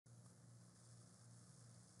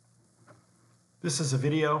This is a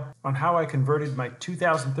video on how I converted my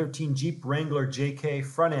 2013 Jeep Wrangler JK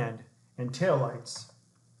front end and taillights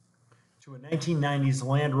to a 1990s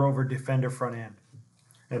Land Rover Defender front end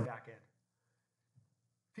and back end.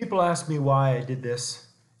 People ask me why I did this,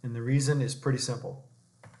 and the reason is pretty simple.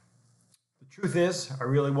 The truth is, I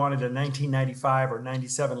really wanted a 1995 or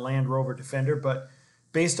 97 Land Rover Defender, but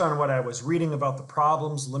based on what I was reading about the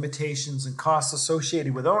problems, limitations, and costs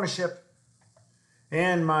associated with ownership,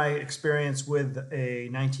 and my experience with a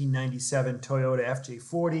 1997 Toyota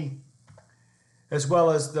FJ40, as well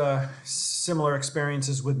as the similar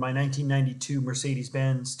experiences with my 1992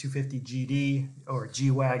 Mercedes-Benz 250 GD or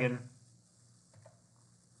G-Wagon.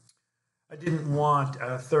 I didn't want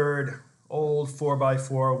a third old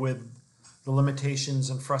 4x4 with the limitations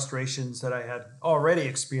and frustrations that I had already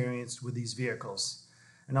experienced with these vehicles.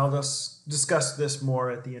 And I'll just discuss this more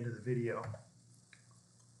at the end of the video.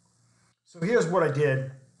 So here's what I did.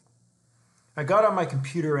 I got on my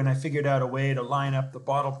computer and I figured out a way to line up the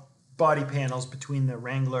body panels between the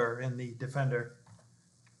Wrangler and the Defender.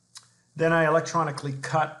 Then I electronically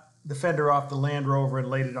cut the fender off the Land Rover and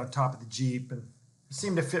laid it on top of the Jeep, and it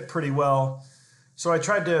seemed to fit pretty well. So I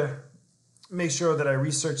tried to make sure that I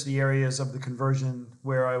researched the areas of the conversion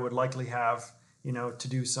where I would likely have to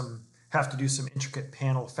do some intricate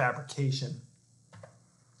panel fabrication.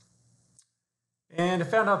 And I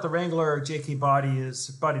found out the Wrangler JK body is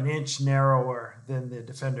about an inch narrower than the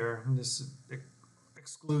Defender, and this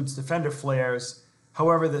excludes the fender flares.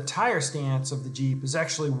 However, the tire stance of the Jeep is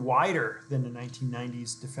actually wider than the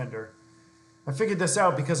 1990s Defender. I figured this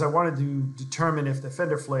out because I wanted to determine if the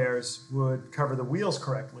fender flares would cover the wheels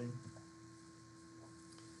correctly.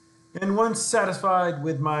 And once satisfied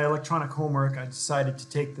with my electronic homework, I decided to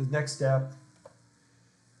take the next step.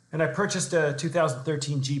 And I purchased a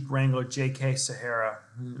 2013 Jeep Wrangler JK Sahara.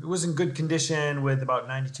 It was in good condition with about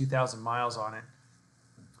 92,000 miles on it.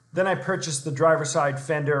 Then I purchased the driver's side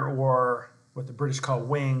fender, or what the British call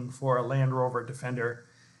wing, for a Land Rover Defender.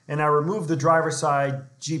 And I removed the driver's side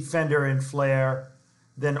Jeep fender and flare,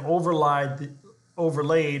 then overlaid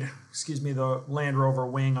the Land Rover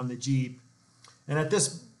wing on the Jeep. And at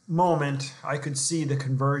this moment, I could see the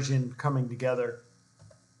conversion coming together.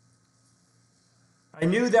 I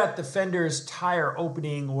knew that the fender's tire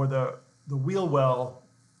opening, or the wheel well,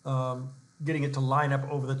 getting it to line up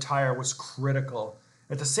over the tire, was critical.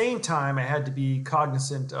 At the same time, I had to be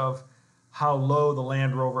cognizant of how low the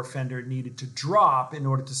Land Rover fender needed to drop in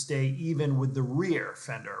order to stay even with the rear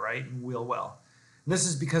fender, right, and wheel well. And this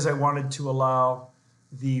is because I wanted to allow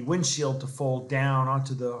the windshield to fold down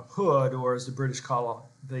onto the hood, or as the British call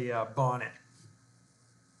it, the bonnet.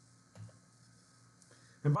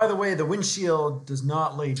 And by the way, the windshield does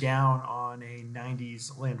not lay down on a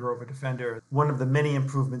 90s Land Rover Defender, one of the many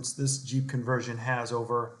improvements this Jeep conversion has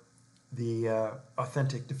over the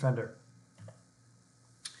authentic Defender.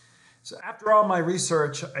 So after all my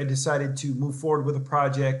research, I decided to move forward with the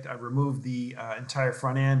project. I removed the entire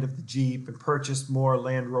front end of the Jeep and purchased more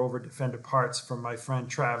Land Rover Defender parts from my friend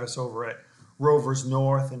Travis over at Rover's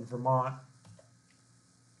North in Vermont.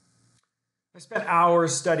 I spent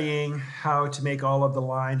hours studying how to make all of the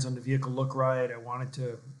lines on the vehicle look right. I wanted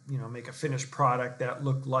to, make a finished product that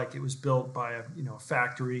looked like it was built by a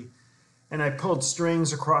factory. And I pulled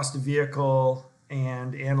strings across the vehicle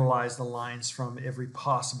and analyzed the lines from every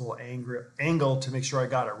possible angle to make sure I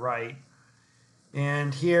got it right.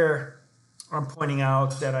 And here I'm pointing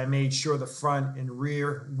out that I made sure the front and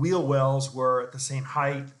rear wheel wells were at the same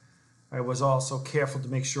height. I was also careful to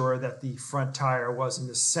make sure that the front tire was in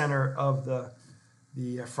the center of the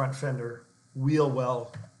front fender wheel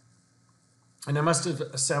well. And I must have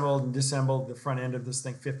assembled and disassembled the front end of this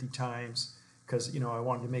thing 50 times because, I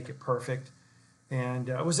wanted to make it perfect. And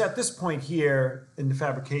it was at this point here in the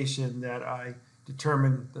fabrication that I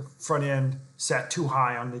determined the front end sat too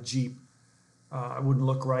high on the Jeep. It wouldn't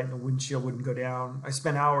look right and the windshield wouldn't go down. I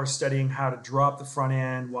spent hours studying how to drop the front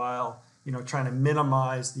end while trying to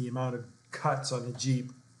minimize the amount of cuts on the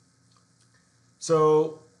Jeep.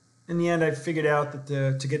 So in the end, I figured out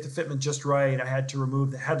that to get the fitment just right, I had to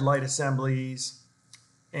remove the headlight assemblies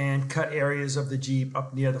and cut areas of the Jeep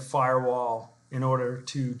up near the firewall in order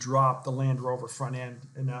to drop the Land Rover front end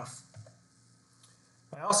enough.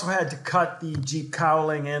 I also had to cut the Jeep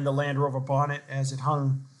cowling and the Land Rover bonnet as it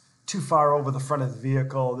hung too far over the front of the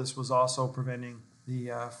vehicle. This was also preventing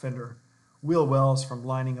the fender wheel wells from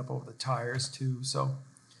lining up over the tires too. So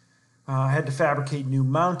I had to fabricate new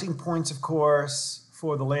mounting points, of course,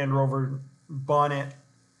 for the Land Rover bonnet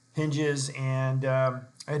hinges, and I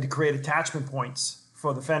had to create attachment points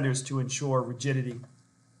for the fenders to ensure rigidity.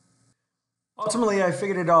 Ultimately, I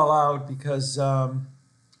figured it all out because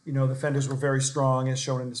you know, the fenders were very strong, as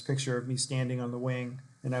shown in this picture of me standing on the wing,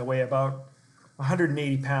 and I weigh about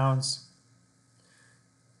 180 pounds.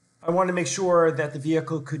 I wanted to make sure that the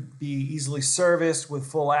vehicle could be easily serviced with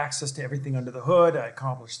full access to everything under the hood. I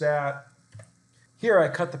accomplished that. Here I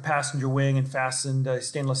cut the passenger wing and fastened a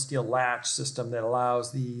stainless steel latch system that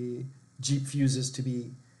allows the Jeep fuses to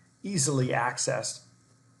be easily accessed.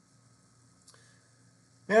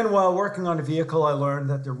 And while working on the vehicle, I learned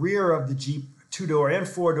that the rear of the Jeep 2-door and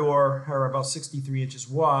 4-door are about 63 inches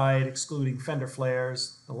wide, excluding fender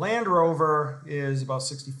flares. The Land Rover is about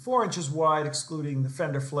 64 inches wide, excluding the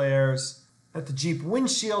fender flares. At the Jeep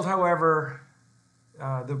windshield, however,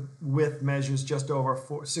 the width measures just over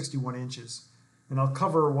 61 inches. And I'll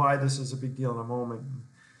cover why this is a big deal in a moment.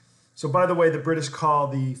 So by the way, the British call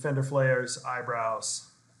the fender flares eyebrows.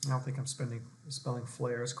 I don't think I'm spelling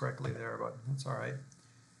flares correctly there, but that's all right.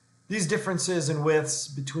 These differences in widths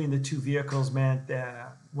between the two vehicles meant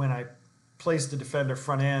that when I placed the Defender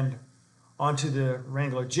front end onto the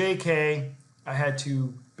Wrangler JK, I had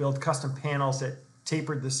to build custom panels that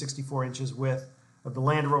tapered the 64 inches width of the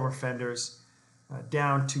Land Rover fenders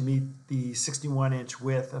down to meet the 61-inch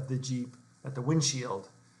width of the Jeep at the windshield.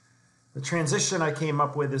 The transition I came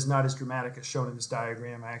up with is not as dramatic as shown in this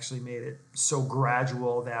diagram. I actually made it so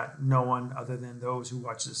gradual that no one other than those who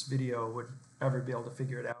watch this video would ever be able to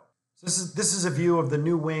figure it out. This is a view of the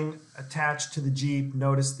new wing attached to the Jeep.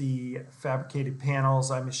 Notice the fabricated panels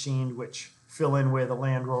I machined, which fill in where the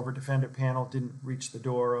Land Rover Defender panel didn't reach the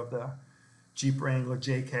door of the Jeep Wrangler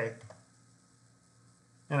JK.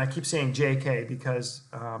 And I keep saying JK because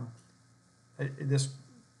I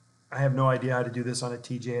have no idea how to do this on a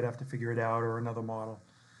TJ. I'd have to figure it out, or another model.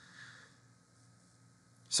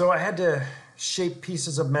 So I had to shape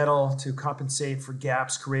pieces of metal to compensate for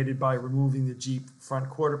gaps created by removing the Jeep front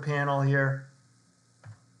quarter panel here.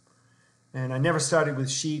 And I never started with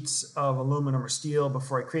sheets of aluminum or steel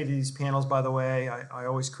before I created these panels, by the way. I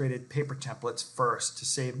always created paper templates first to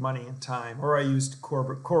save money and time, or I used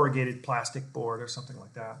corrugated plastic board or something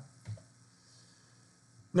like that.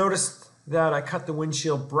 Notice that I cut the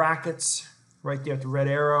windshield brackets right there at the red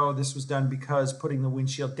arrow. This was done because putting the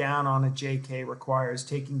windshield down on a JK requires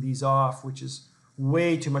taking these off, which is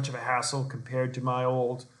way too much of a hassle compared to my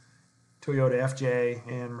old Toyota FJ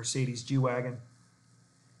and Mercedes G-Wagon.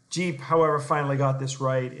 Jeep, however, finally got this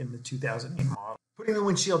right in the 2008 model. Putting the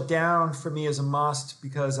windshield down for me is a must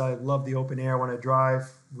because I love the open air when I drive,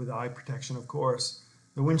 with eye protection, of course.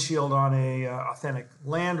 The windshield on a authentic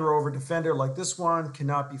Land Rover Defender like this one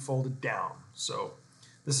cannot be folded down. So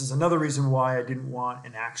this is another reason why I didn't want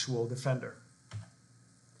an actual Defender.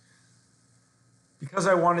 Because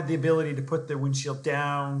I wanted the ability to put the windshield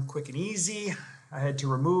down quick and easy, I had to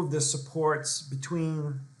remove the supports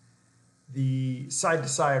between the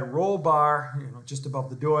side-to-side roll bar, just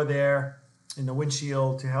above the door there, in the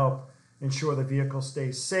windshield to help ensure the vehicle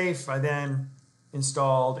stays safe. I then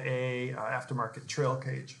installed a aftermarket trail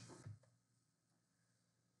cage.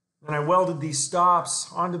 Then I welded these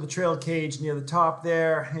stops onto the trail cage near the top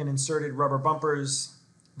there and inserted rubber bumpers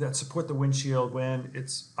that support the windshield when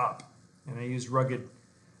it's up. And I used rugged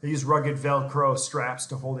Velcro straps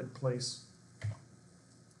to hold it in place.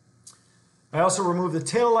 I also removed the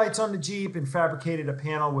tail lights on the Jeep and fabricated a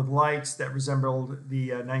panel with lights that resembled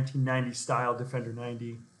the 1990 style Defender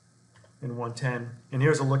 90 and 110. And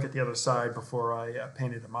here's a look at the other side before I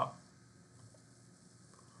painted them up.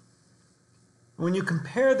 When you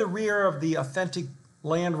compare the rear of the authentic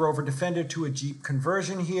Land Rover Defender to a Jeep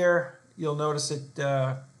conversion here, you'll notice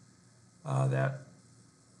that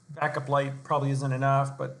backup light probably isn't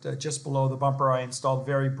enough, but just below the bumper I installed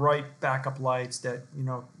very bright backup lights that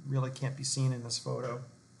really can't be seen in this photo.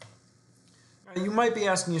 Now, you might be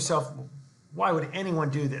asking yourself, why would anyone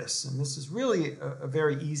do this? And this is really a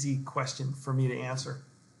very easy question for me to answer.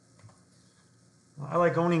 I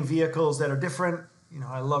like owning vehicles that are different.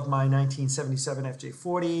 I love my 1977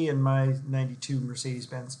 FJ40 and my 92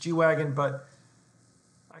 Mercedes-Benz G-Wagon, but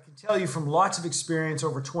I can tell you from lots of experience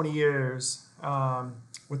over 20 years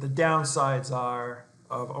what the downsides are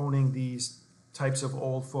of owning these types of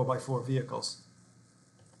old 4x4 vehicles.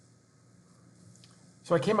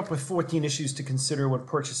 So I came up with 14 issues to consider when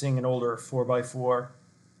purchasing an older 4x4.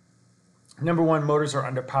 Number one, motors are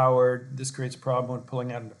underpowered. This creates a problem when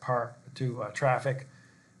pulling out into traffic.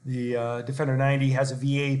 The Defender 90 has a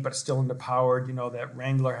V8, but it's still underpowered. That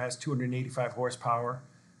Wrangler has 285 horsepower.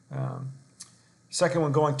 Second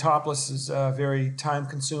one, going topless is very time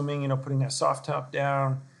consuming. Putting that soft top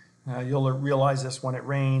down. You'll realize this when it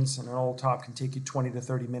rains, and an old top can take you 20 to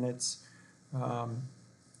 30 minutes.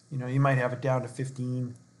 You might have it down to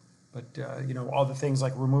 15. But you know, all the things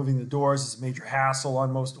like removing the doors is a major hassle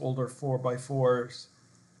on most older 4x4s.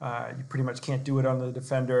 You pretty much can't do it on the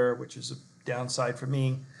Defender, which is a downside for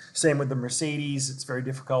me. Same with the Mercedes. It's very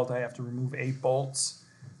difficult. I have to remove 8 bolts.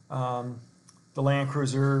 The Land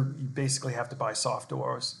Cruiser, you basically have to buy soft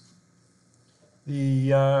doors.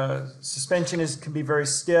 The suspension can be very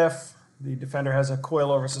stiff. The Defender has a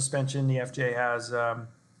coilover suspension. The FJ has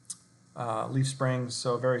leaf springs,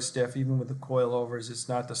 so very stiff. Even with the coilovers, it's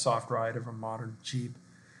not the soft ride of a modern Jeep.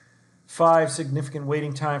 5, significant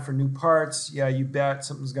waiting time for new parts. Yeah, you bet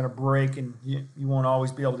something's going to break, and you won't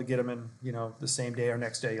always be able to get them in, you know, the same day or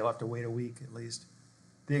next day. You'll have to wait a week at least.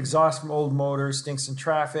 The exhaust from old motors stinks in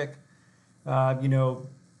traffic. You know,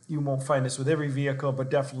 you won't find this with every vehicle,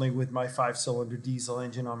 but definitely with my 5-cylinder diesel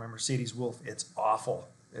engine on my Mercedes Wolf, it's awful.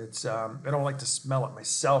 It's I don't like to smell it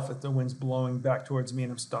myself if the wind's blowing back towards me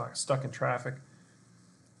and I'm stuck in traffic.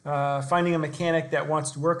 Finding a mechanic that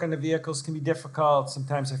wants to work on the vehicles can be difficult.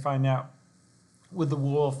 Sometimes I find out with the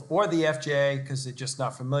Wolf or the FJ because they're just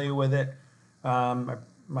not familiar with it.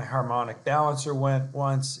 My harmonic balancer went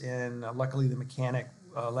once, and luckily the mechanic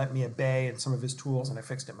lent me a bay and some of his tools, and I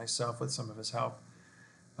fixed it myself with some of his help.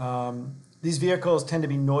 These vehicles tend to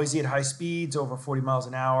be noisy at high speeds, over 40 miles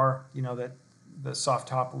an hour. You know, that the soft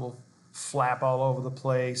top will flap all over the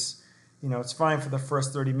place. You know, it's fine for the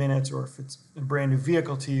first 30 minutes or if it's a brand new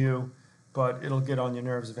vehicle to you, but it'll get on your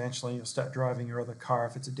nerves eventually. You'll start driving your other car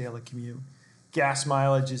if it's a daily commute. Gas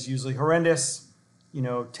mileage is usually horrendous. You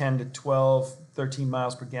know, 10 to 12, 13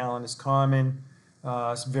 miles per gallon is common.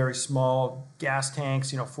 It's very small gas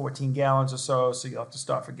tanks, you know, 14 gallons or so you'll have to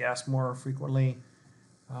stop for gas more frequently.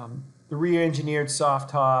 The re-engineered soft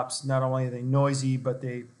tops, not only are they noisy, but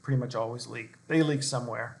they pretty much always leak. They leak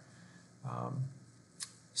somewhere.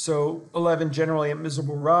 So 11, generally a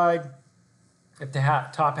miserable ride. If the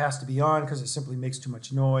top has to be on because it simply makes too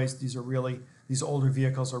much noise, these older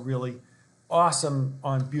vehicles are really awesome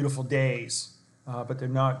on beautiful days, but they're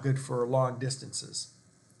not good for long distances.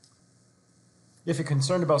 If you're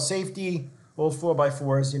concerned about safety, old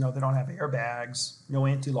 4x4s, you know, they don't have airbags, no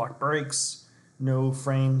anti-lock brakes, no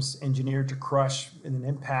frames engineered to crush in an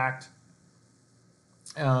impact.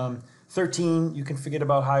 13, you can forget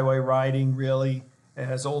about highway riding, really,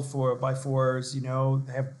 as old 4x4s, you know,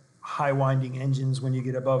 they have high winding engines when you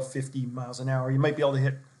get above 50 miles an hour. You might be able to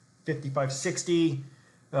hit 55, 60,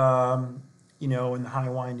 you know, and the high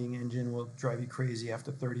winding engine will drive you crazy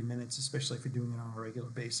after 30 minutes, especially if you're doing it on a regular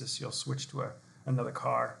basis. You'll switch to another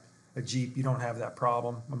car, a Jeep. You don't have that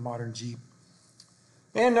problem, a modern Jeep.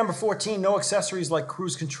 And number 14, no accessories like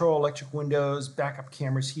cruise control, electric windows, backup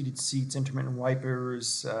cameras, heated seats, intermittent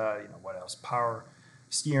wipers, you know, what else? Power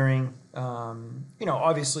steering. You know,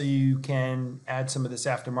 obviously you can add some of this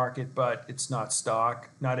aftermarket, but it's not stock.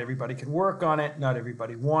 Not everybody can work on it. Not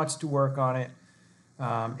everybody wants to work on it.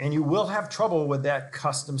 And you will have trouble with that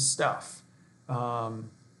custom stuff. You know,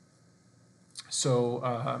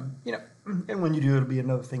 and when you do, it'll be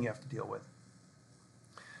another thing you have to deal with.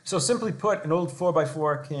 So simply put, an old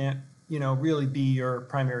 4x4 can't, you know, really be your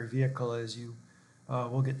primary vehicle, as you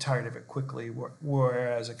will get tired of it quickly,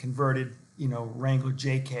 whereas a converted, you know, Wrangler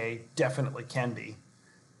JK definitely can be.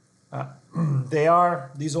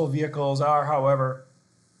 These old vehicles are, however,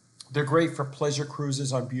 they're great for pleasure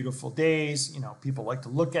cruises on beautiful days. You know, people like to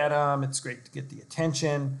look at them. It's great to get the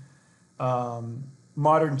attention.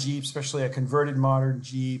 Modern Jeep, especially a converted modern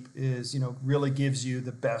Jeep, is, you know, really gives you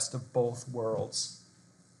the best of both worlds.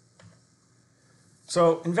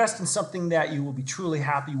 So invest in something that you will be truly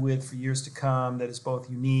happy with for years to come, that is both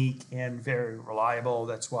unique and very reliable.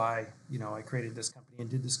 That's why, you know, I created this company and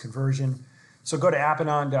did this conversion. So go to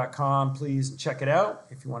appanon.com, please, and check it out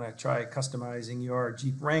if you want to try customizing your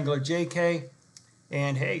Jeep Wrangler JK.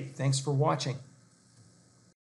 And hey, thanks for watching.